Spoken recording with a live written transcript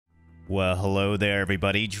Well, hello there,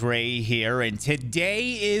 everybody. Dre here, and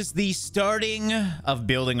today is the starting of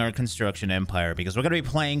building our construction empire because we're going to be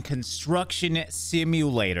playing Construction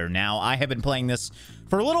Simulator. Now, I have been playing this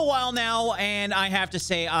for a little while now, and I have to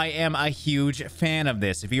say I am a huge fan of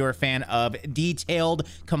this. If you're a fan of detailed,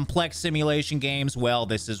 complex simulation games, well,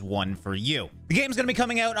 this is one for you. The game's going to be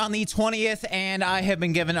coming out on the 20th, and I have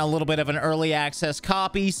been given a little bit of an early access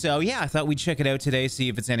copy, so yeah, I thought we'd check it out today, see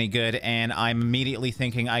if it's any good, and I'm immediately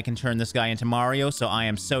thinking I can turn this guy into Mario, so I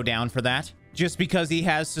am so down for that. Just because he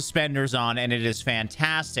has suspenders on, and it is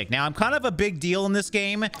fantastic. Now, I'm kind of a big deal in this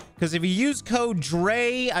game, because if you use code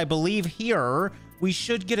DRE, I believe here, we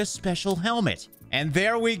should get a special helmet. And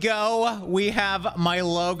there we go. We have my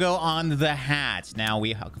logo on the hat. Now,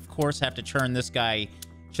 we, of course, have to turn this guy...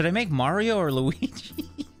 Should I make Mario or Luigi?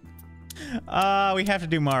 We have to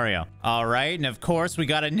do Mario. All right, and of course, we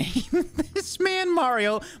gotta name this man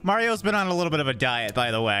Mario. Mario's been on a little bit of a diet,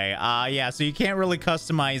 by the way. Yeah, so you can't really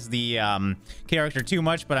customize the character too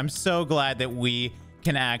much, but I'm so glad that we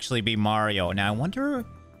can actually be Mario. Now, I wonder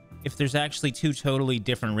if there's actually two totally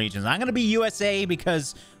different regions. I'm gonna be USA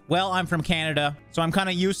because, well, I'm from Canada, so I'm kind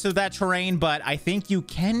of used to that terrain, but I think you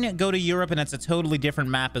can go to Europe, and it's a totally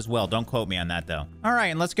different map as well. Don't quote me on that, though. All right,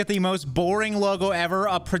 and let's get the most boring logo ever,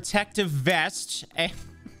 a protective vest.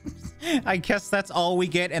 I guess that's all we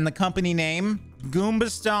get, and the company name, Goomba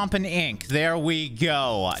Stompin' Inc. There we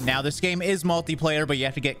go. Now, this game is multiplayer, but you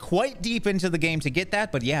have to get quite deep into the game to get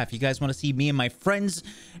that. But yeah, if you guys want to see me and my friends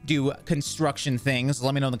do construction things,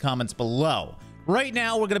 let me know in the comments below. Right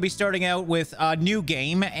now, we're going to be starting out with a new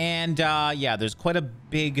game, and yeah, there's quite a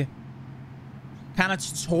big kind of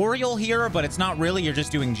tutorial here, but it's not really. You're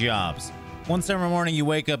just doing jobs. One summer morning, you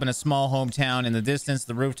wake up in a small hometown. In the distance,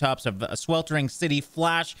 the rooftops of a sweltering city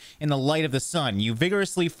flash in the light of the sun. You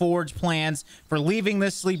vigorously forge plans for leaving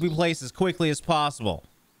this sleepy place as quickly as possible.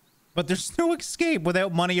 But there's no escape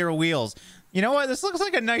without money or wheels. You know what? This looks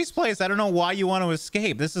like a nice place. I don't know why you want to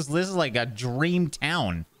escape. This is like a dream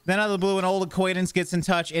town. Then out of the blue, an old acquaintance gets in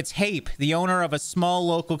touch. It's Hape, the owner of a small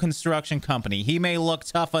local construction company. He may look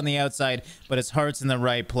tough on the outside, but his heart's in the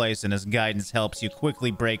right place, and his guidance helps you quickly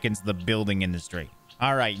break into the building industry.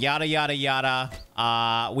 All right, yada, yada, yada.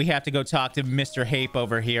 We have to go talk to Mr. Hape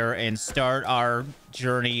over here and start our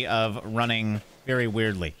journey of running very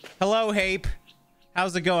weirdly. Hello, Hape.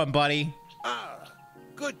 How's it going, buddy?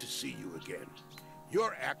 Good to see you again.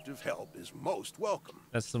 Your active help is most welcome.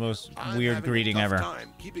 That's the most weird greeting ever. I'm having a tough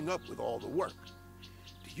time keeping up with all the work.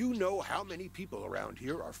 Do you know how many people around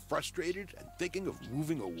here are frustrated and thinking of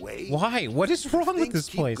moving away? Why? What is wrong with this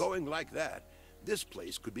place? If things keep going like that, this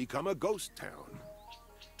place could become a ghost town.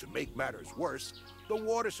 To make matters worse, the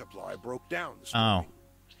water supply broke down this morning.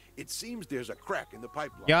 It seems there's a crack in the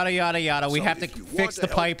pipeline. Yada, yada, yada. We have to fix the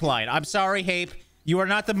pipeline. I'm sorry, Hape. You are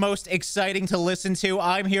not the most exciting to listen to.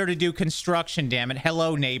 I'm here to do construction, damn it.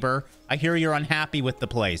 Hello, neighbor. I hear you're unhappy with the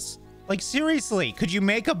place. Like, seriously, could you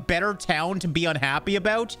make a better town to be unhappy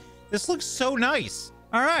about? This looks so nice.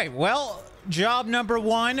 All right, well, job number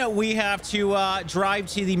one, we have to drive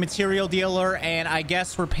to the material dealer and I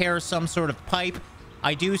guess repair some sort of pipe.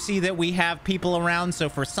 I do see that we have people around, so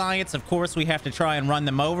for science, of course, we have to try and run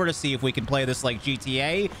them over to see if we can play this like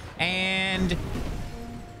GTA. And...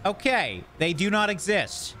 okay, they do not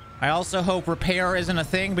exist. I also hope repair isn't a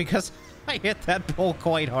thing because I hit that pole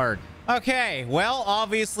quite hard. Okay, well,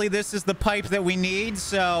 obviously this is the pipe that we need,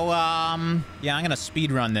 so, yeah, I'm gonna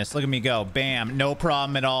speed run this. Look at me go. Bam, no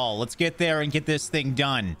problem at all. Let's get there and get this thing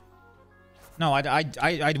done. No,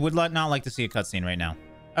 I would not like to see a cutscene right now.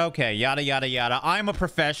 Okay, yada, yada, yada. I'm a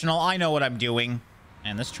professional. I know what I'm doing.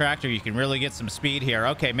 And this tractor, you can really get some speed here.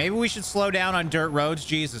 Okay, maybe we should slow down on dirt roads.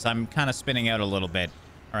 Jesus, I'm kind of spinning out a little bit.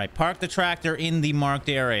 All right, park the tractor in the marked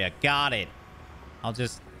area. Got it. I'll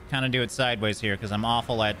just kind of do it sideways here because I'm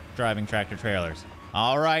awful at driving tractor trailers.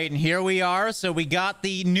 All right, and here we are. So we got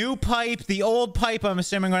the new pipe, the old pipe, I'm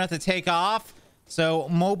assuming we're going to have to take off. So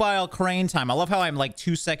mobile crane time. I love how I'm like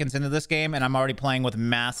 2 seconds into this game and I'm already playing with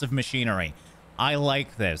massive machinery. I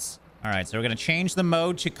like this. All right, so we're going to change the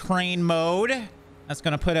mode to crane mode. That's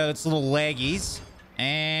going to put out its little leggies.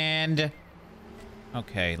 And...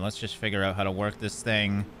 okay, let's just figure out how to work this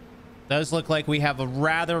thing. Does look like we have a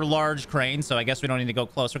rather large crane, so I guess we don't need to go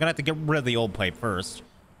close. We're gonna have to get rid of the old pipe first.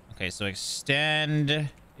 Okay, so extend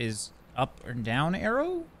is up or down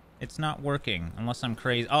arrow? It's not working unless I'm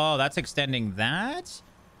crazy. Oh, that's extending that?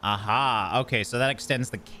 Aha. Okay, so that extends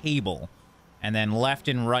the cable. And then left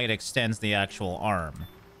and right extends the actual arm.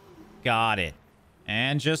 Got it.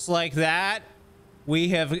 And just like that, we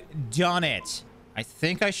have done it. I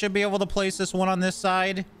think I should be able to place this one on this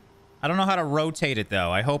side. I don't know how to rotate it,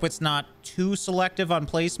 though. I hope it's not too selective on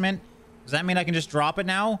placement. Does that mean I can just drop it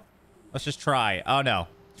now? Let's just try. Oh, no.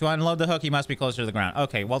 To unload the hook, you must be closer to the ground.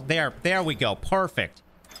 Okay, well, there we go. Perfect.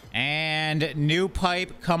 And new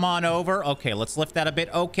pipe. Come on over. Okay, let's lift that a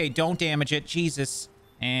bit. Okay, don't damage it. Jesus.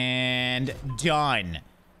 And done.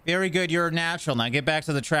 Very good. You're natural. Now get back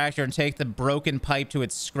to the tractor and take the broken pipe to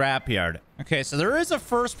its scrapyard. Okay, so there is a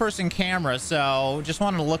first-person camera, so just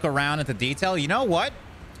wanted to look around at the detail. You know what?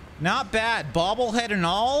 Not bad. Bobblehead and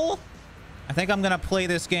all. I think I'm going to play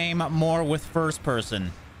this game more with first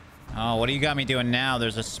person. Oh, what do you got me doing now?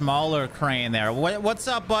 There's a smaller crane there. What's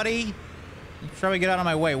up, buddy? Try to get out of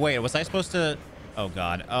my way. Wait, was I supposed to... Oh,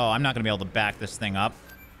 God. Oh, I'm not going to be able to back this thing up.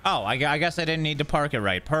 Oh, I guess I didn't need to park it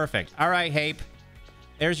right. Perfect. All right, Hape.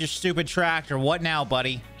 There's your stupid tractor. What now,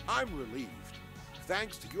 buddy? I'm relieved.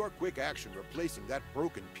 Thanks to your quick action replacing that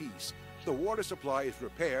broken piece, the water supply is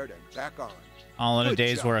repaired and back on. All in a Good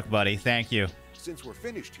day's job. work, buddy. Thank you. Since we're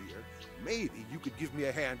finished here, maybe you could give me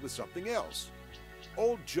a hand with something else.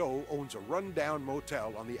 Old Joe owns a rundown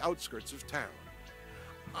motel on the outskirts of town.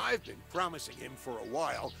 I've been promising him for a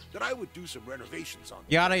while that I would do some renovations on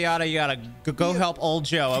the Yada, place. yada, yada. Go help old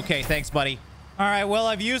Joe. Okay, thanks, buddy. All right, well,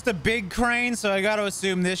 I've used a big crane, so I got to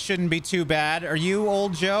assume this shouldn't be too bad. Are you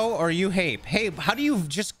old Joe or are you Hape? Hape, how do you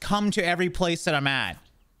just come to every place that I'm at?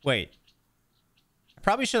 Wait. I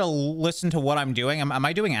probably should have listened to what I'm doing. Am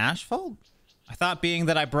I doing asphalt? I thought being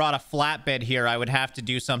that I brought a flatbed here, I would have to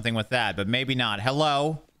do something with that, but maybe not.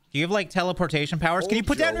 Hello? Do you have, like, teleportation powers? Can you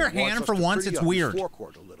put down your hand for once? It's weird.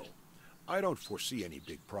 Forecourt a little. I don't foresee any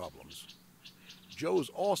big problems. Joe's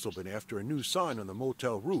also been after a new sign on the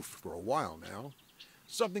motel roof for a while now.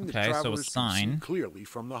 Something that travelers can see clearly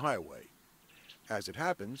from the highway. As it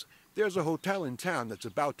happens, there's a hotel in town that's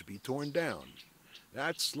about to be torn down.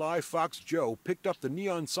 That sly fox Joe picked up the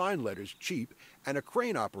neon sign letters cheap, and a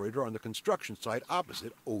crane operator on the construction site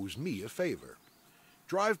opposite owes me a favor.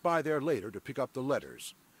 Drive by there later to pick up the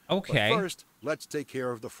letters. Okay. But first, let's take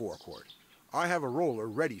care of the forecourt. I have a roller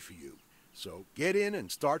ready for you, so get in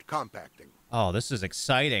and start compacting. Oh, this is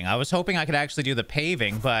exciting. I was hoping I could actually do the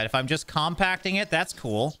paving, but if I'm just compacting it, that's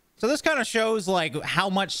cool. So this kind of shows, like, how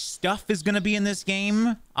much stuff is going to be in this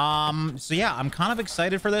game. So yeah, I'm kind of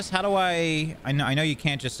excited for this. How do I know you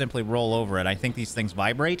can't just simply roll over it. I think these things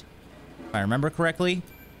vibrate, if I remember correctly.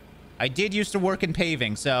 I did used to work in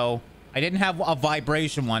paving, so I didn't have a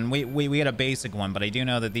vibration one. We had a basic one, but I do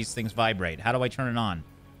know that these things vibrate. How do I turn it on?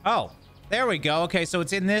 Oh, there we go. Okay, so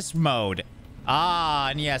it's in this mode. Ah,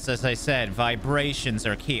 and yes, as I said, vibrations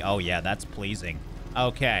are key. Oh, yeah, that's pleasing.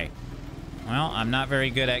 Okay. Well, I'm not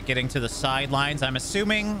very good at getting to the sidelines. I'm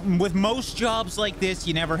assuming with most jobs like this,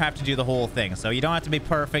 you never have to do the whole thing. So you don't have to be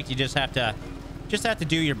perfect. You just have to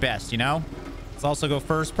do your best, you know? Let's also go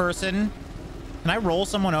first person. Can I roll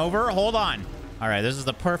someone over? Hold on. All right, this is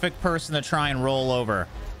the perfect person to try and roll over.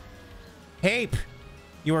 Hape,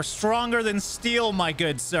 you are stronger than steel, my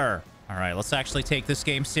good sir. All right, let's actually take this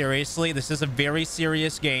game seriously. This is a very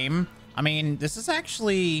serious game. I mean, this is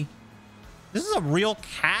a real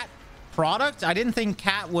Cat product. I didn't think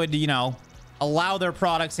Cat would, you know, allow their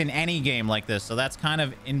products in any game like this. So that's kind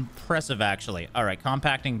of impressive, actually. All right,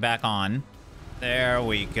 compacting back on. There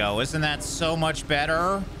we go. Isn't that so much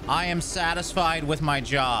better? I am satisfied with my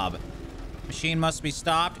job. Machine must be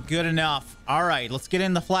stopped. Good enough. All right, let's get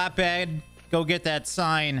in the flatbed. Go get that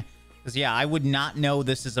sign. Because, yeah, I would not know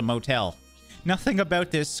this is a motel. Nothing about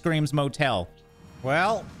this screams motel.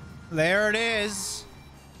 Well, there it is.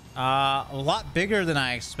 A lot bigger than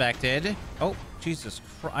I expected. Oh, Jesus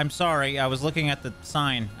Christ. I'm sorry. I was looking at the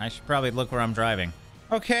sign. I should probably look where I'm driving.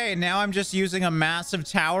 Okay, now I'm just using a massive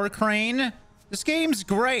tower crane. This game's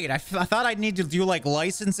great. I thought I'd need to do, like,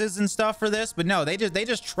 licenses and stuff for this, but no, they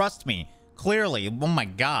just trust me. Clearly. Oh, my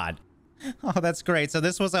God. Oh, that's great. So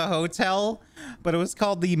this was a hotel, but it was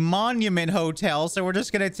called the Monument Hotel. So we're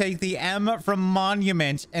just going to take the M from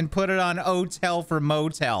Monument and put it on Hotel for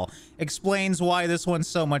Motel. Explains why this one's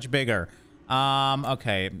so much bigger.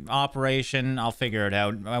 Okay. Operation. I'll figure it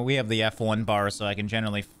out. We have the F1 bar, so I can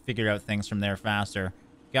generally figure out things from there faster.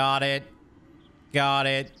 Got it. Got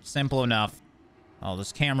it. Simple enough. Oh,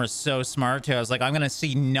 this camera's so smart, too. I was like, I'm going to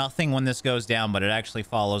see nothing when this goes down, but it actually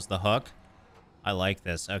follows the hook. I like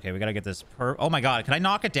this. Okay, we gotta get this oh my God, can I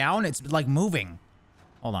knock it down? It's like moving.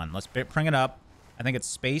 Hold on, let's bring it up. I think it's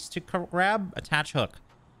space to grab. Attach hook.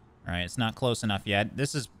 All right, it's not close enough yet.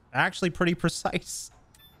 This is actually pretty precise.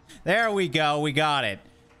 There we go, we got it.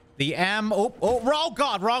 The M, oh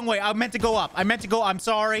God, wrong way. I meant to go up. I'm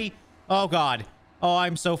sorry. Oh God. Oh,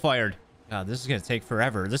 I'm so fired. God, this is gonna take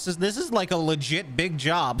forever. This is like a legit big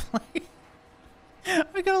job.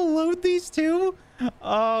 I gotta load these two.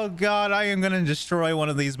 Oh God, I am gonna destroy one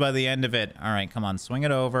of these by the end of it. All right, come on, swing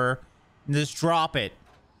it over. Just drop it.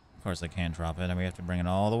 Of course I can't drop it, and we have to bring it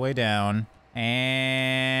all the way down.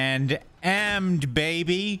 And emmed,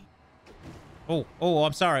 baby. Oh,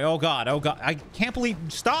 I'm sorry. Oh, God. Oh, God. I can't believe...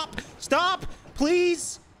 Stop! Stop!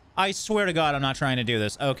 Please! I swear to God, I'm not trying to do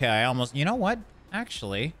this. Okay, I almost... You know what?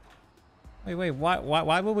 Actually... Wait.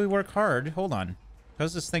 Why would we work hard? Hold on.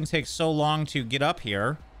 Because this thing takes so long to get up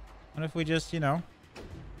here. What if we just, you know...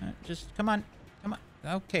 just... Come on. Come on.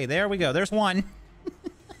 Okay, there we go. There's one.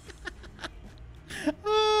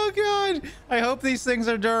 Oh, God. I hope these things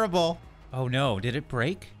are durable. Oh, no. Did it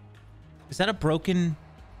break? Is that a broken...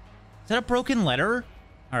 Is that a broken letter?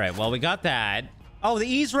 All right, well, we got that. Oh, the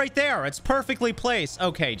E's right there. It's perfectly placed.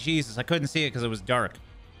 Okay, Jesus. I couldn't see it because it was dark.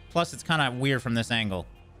 Plus, it's kind of weird from this angle.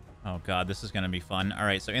 Oh, God. This is going to be fun. All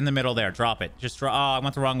right, so in the middle there. Drop it. Just drop. Oh, I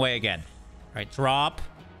went the wrong way again. All right, drop.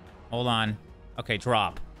 Hold on. Okay,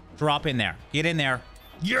 drop. Drop in there. Get in there.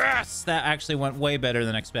 Yes! That actually went way better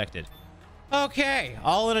than expected. Okay,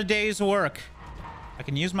 all in a day's work. I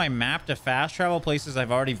can use my map to fast travel places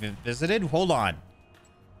I've already visited. Hold on.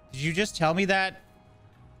 Did you just tell me that?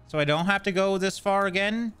 So I don't have to go this far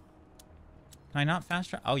again? Can I not fast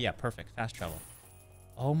travel? Oh, yeah, perfect. Fast travel.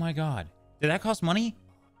 Oh, my God. Did that cost money?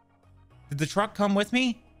 Did the truck come with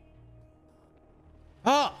me?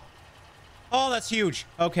 Oh! Oh, that's huge.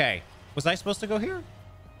 Okay. Was I supposed to go here?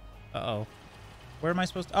 Uh-oh. Where am I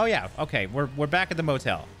supposed to... Oh, yeah. Okay, we're back at the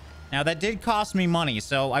motel. Now, that did cost me money,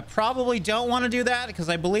 so I probably don't want to do that because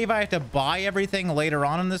I believe I have to buy everything later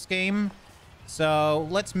on in this game. So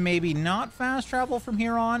let's maybe not fast travel from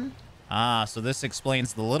here on. Ah, so this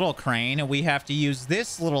explains the little crane, and we have to use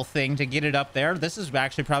this little thing to get it up there. This is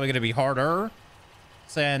actually probably going to be harder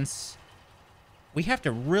since we have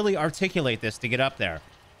to really articulate this to get up there.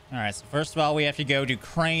 All right, so first of all, we have to go to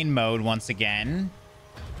crane mode once again.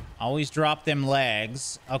 Always drop them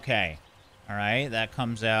legs. Okay. All right, that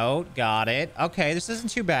comes out. Got it. Okay, this isn't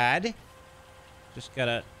too bad. Just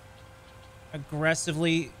gotta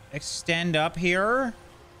aggressively extend up here.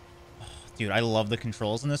 Oh, dude, I love the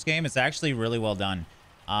controls in this game. It's actually really well done.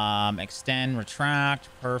 Extend, retract.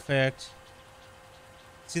 Perfect.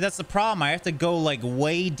 See, that's the problem. I have to go, like,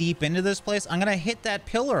 way deep into this place. I'm gonna hit that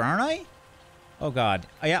pillar, aren't I? Oh, God.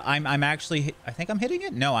 Oh, yeah, I'm actually... I think I'm hitting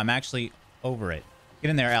it? No, I'm actually over it. Get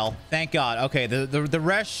in there, L. Thank God. Okay, the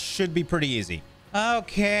rest should be pretty easy.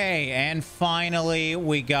 Okay, and finally,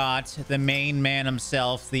 we got the main man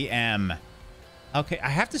himself, the M. Okay, I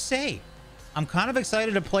have to say, I'm kind of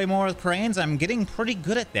excited to play more with cranes. I'm getting pretty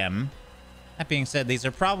good at them. That being said, these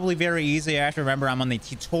are probably very easy. I have to remember I'm on the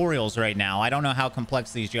tutorials right now. I don't know how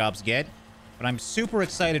complex these jobs get, but I'm super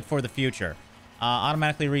excited for the future.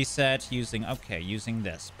 Automatically reset using... Okay, using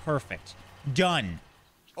this. Perfect. Done.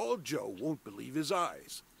 Old Joe won't believe his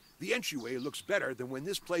eyes. The entryway looks better than when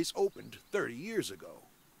this place opened 30 years ago.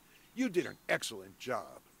 You did an excellent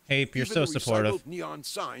job. Hey, you're so supportive. Even the neon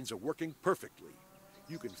signs are working perfectly.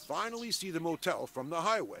 You can finally see the motel from the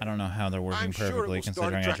highway. I don't know how they're working perfectly,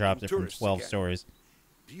 considering I dropped it from 12 stories.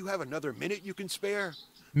 Do you have another minute you can spare?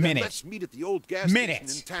 Minute. Then let's meet at the old gas station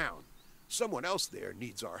in town. Someone else there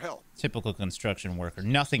needs our help. Typical construction worker.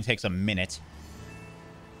 Nothing takes a minute.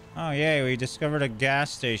 Oh, yay, we discovered a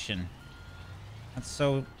gas station. That's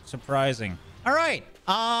so surprising. All right.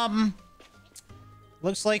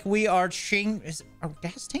 Looks like we are are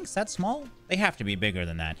gas tanks that small? They have to be bigger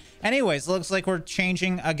than that. Anyways, looks like we're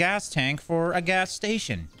changing a gas tank for a gas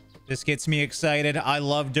station. This gets me excited. I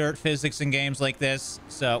love dirt physics in games like this.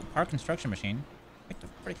 So, our construction machine.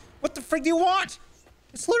 What the frick do you want?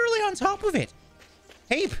 It's literally on top of it.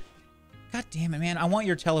 Ape. God damn it, man. I want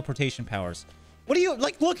your teleportation powers. What do you,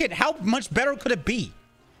 like, look at how much better could it be?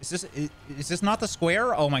 Is this not the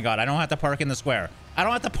square? Oh my God, I don't have to park in the square. I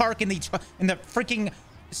don't have to park in the freaking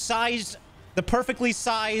sized, the perfectly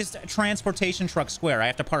sized transportation truck square. I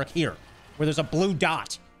have to park here where there's a blue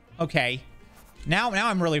dot. Okay. Now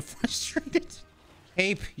I'm really frustrated.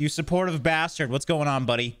 Ape, you supportive bastard. What's going on,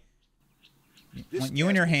 buddy? You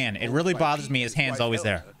and your hand. It really bothers me. His hand's always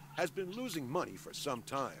there. Has been losing money for some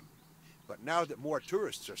time. But now that more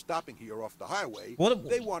tourists are stopping here off the highway,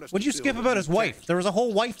 they want us. What'd you skip about his wife? There was a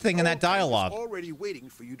whole wife thing in that dialogue. Already waiting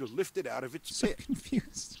for you to lift it out of its pit. So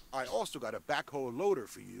confused. I also got a backhoe loader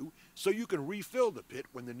for you, so you can refill the pit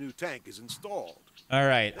when the new tank is installed. All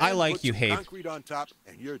right, I like you, Hape. Concrete on top,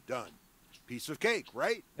 and you're done. Piece of cake,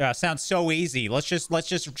 right? Yeah, sounds so easy. Let's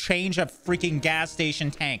just change a freaking gas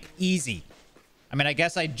station tank. Easy. I mean, I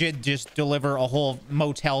guess I did just deliver a whole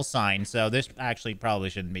motel sign, so this actually probably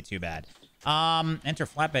shouldn't be too bad. Enter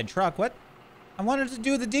flatbed truck. What? I wanted to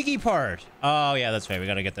do the diggy part. Oh, yeah, that's right. We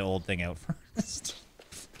gotta get the old thing out first.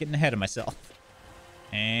 Getting ahead of myself.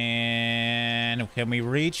 And can we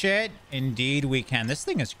reach it? Indeed we can. This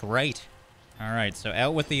thing is great. All right, so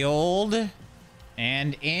out with the old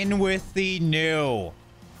and in with the new.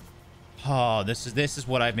 Oh, this is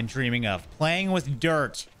what I've been dreaming of. Playing with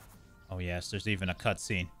dirt. Oh, yes, there's even a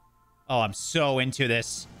cutscene. Oh, I'm so into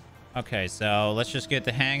this. Okay, so let's just get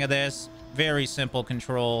the hang of this. Very simple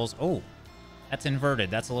controls. Oh, that's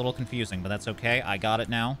inverted. That's a little confusing, but that's okay. I got it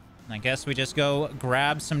now. I guess we just go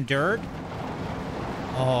grab some dirt.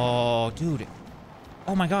 Oh, dude.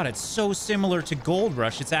 Oh, my God. It's so similar to Gold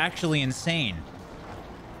Rush. It's actually insane.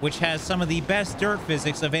 Which has some of the best dirt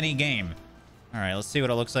physics of any game. All right, let's see what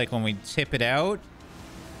it looks like when we tip it out.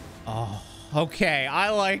 Oh, okay. I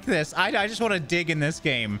like this. I just want to dig in this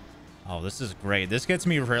game. Oh, this is great. This gets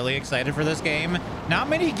me really excited for this game. Not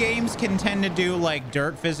many games can tend to do, like,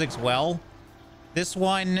 dirt physics well. This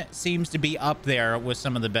one seems to be up there with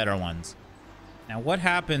some of the better ones. Now, what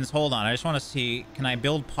happens? Hold on. I just want to see. Can I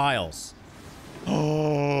build piles?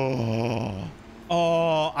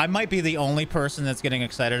 Oh, I might be the only person that's getting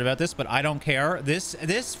excited about this, but I don't care. This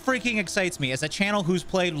freaking excites me as a channel who's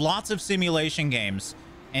played lots of simulation games,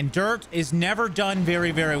 and dirt is never done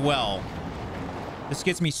very, very well. This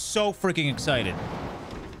gets me so freaking excited.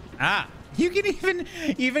 Ah, you can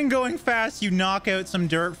even going fast, you knock out some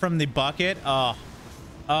dirt from the bucket. Oh,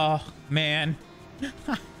 man.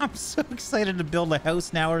 I'm so excited to build a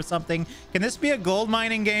house now or something. Can this be a gold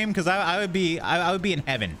mining game? Because I would be in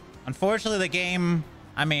heaven. Unfortunately, the game,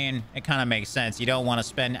 I mean, it kind of makes sense. You don't want to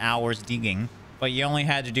spend hours digging, but you only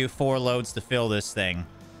had to do 4 loads to fill this thing.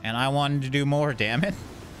 And I wanted to do more, damn it.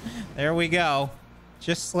 There we go.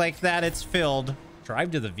 Just like that, it's filled.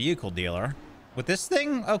 Drive to the vehicle dealer. With this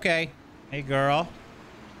thing? Okay. Hey, girl.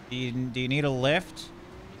 Do you need a lift?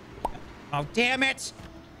 Oh, damn it.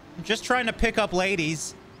 I'm just trying to pick up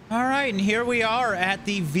ladies. All right, and here we are at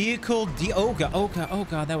the vehicle oh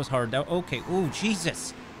God, that was hard. Okay, oh,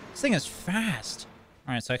 Jesus. This thing is fast.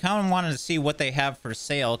 All right, so I kind of wanted to see what they have for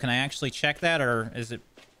sale. Can I actually check that, or is it...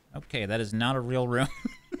 Okay, that is not a real room.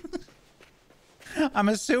 I'm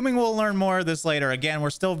assuming we'll learn more of this later. Again, we're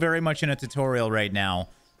still very much in a tutorial right now,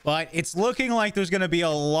 but it's looking like there's going to be a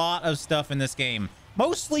lot of stuff in this game.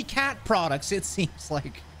 Mostly cat products, it seems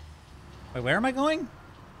like. Wait, where am I going?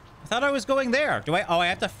 I thought I was going there. Oh, I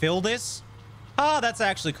have to fill this? Oh, that's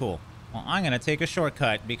actually cool. Well, I'm going to take a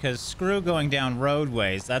shortcut because screw going down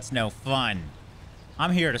roadways. That's no fun.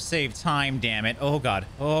 I'm here to save time, damn it. Oh, God.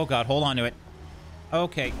 Oh, God. Hold on to it.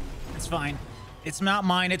 Okay. It's fine. It's not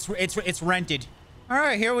mine. It's rented. All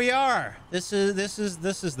right, here we are. This is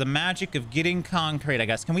the magic of getting concrete, I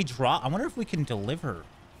guess. Can we drop? I wonder if we can deliver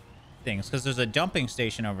things because there's a dumping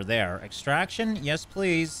station over there. Extraction? Yes,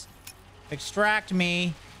 please. Extract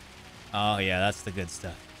me. Oh, yeah, that's the good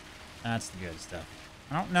stuff. That's the good stuff.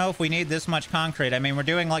 I don't know if we need this much concrete. I mean, we're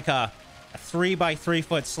doing like a 3 by 3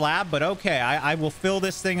 foot slab, but okay, I will fill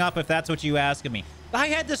this thing up if that's what you ask of me. I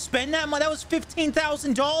had to spend that money. That was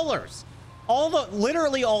 $15,000.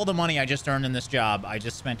 Literally all the money I just earned in this job, I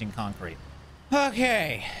just spent in concrete.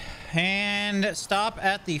 Okay, and stop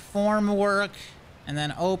at the formwork, and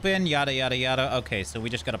then open, yada, yada, yada. Okay, so we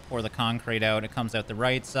just got to pour the concrete out. It comes out the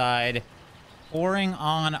right side. Pouring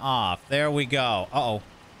on off. There we go. Uh-oh.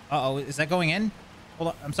 Uh-oh. Is that going in?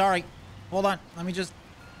 Hold on. I'm sorry. Hold on. Let me just...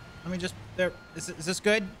 There. Is this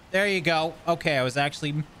good? There you go. Okay, I was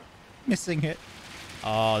actually missing it.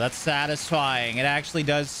 Oh, that's satisfying. It actually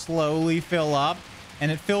does slowly fill up.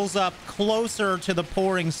 And it fills up closer to the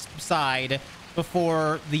pouring side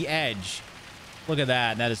before the edge. Look at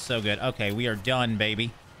that. That is so good. Okay, we are done,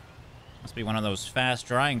 baby. Must be one of those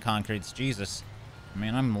fast-drying concretes. Jesus. I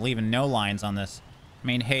mean, I'm leaving no lines on this. I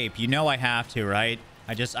mean, Hape, you know I have to, right?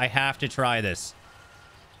 I have to try this.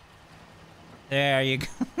 There you go.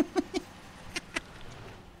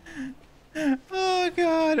 Oh,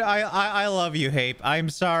 God. I love you, Hape. I'm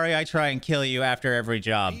sorry I try and kill you after every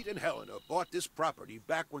job. Pete and Helena bought this property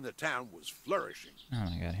back when the town was flourishing. Oh,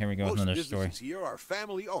 my God. Here we go with another story. Most businesses here are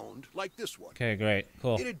family-owned, like this one. Okay, great.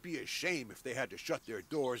 Cool. It'd be a shame if they had to shut their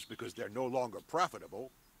doors because they're no longer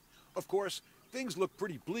profitable. Of course, things look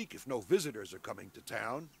pretty bleak if no visitors are coming to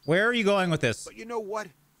town. Where are you going with this? But you know what?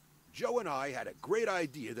 Joe and I had a great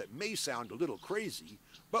idea that may sound a little crazy,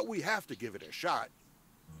 but we have to give it a shot.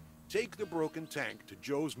 Take the broken tank to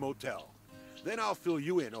Joe's motel. Then I'll fill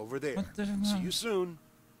you in over there. See you soon.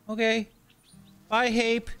 Okay. Bye,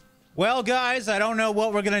 Hape. Well, guys, I don't know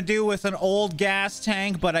what we're going to do with an old gas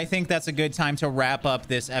tank, but I think that's a good time to wrap up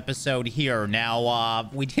this episode here. Now,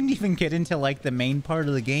 we didn't even get into, like, the main part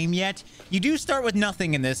of the game yet. You do start with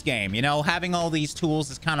nothing in this game. You know, having all these tools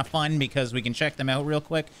is kind of fun because we can check them out real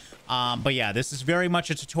quick. But yeah, this is very much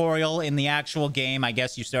a tutorial. In the actual game, I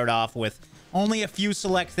guess you start off with only a few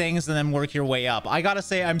select things and then work your way up. I gotta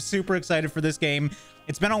say, I'm super excited for this game.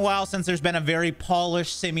 It's been a while since there's been a very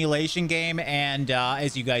polished simulation game, and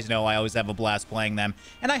as you guys know, I always have a blast playing them,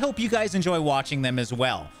 and I hope you guys enjoy watching them as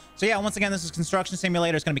well. So yeah, once again, this is Construction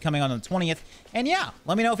Simulator. It's going to be coming on the 20th, and yeah,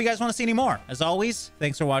 let me know if you guys want to see any more. As always,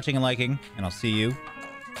 thanks for watching and liking, and I'll see you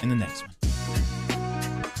in the next one.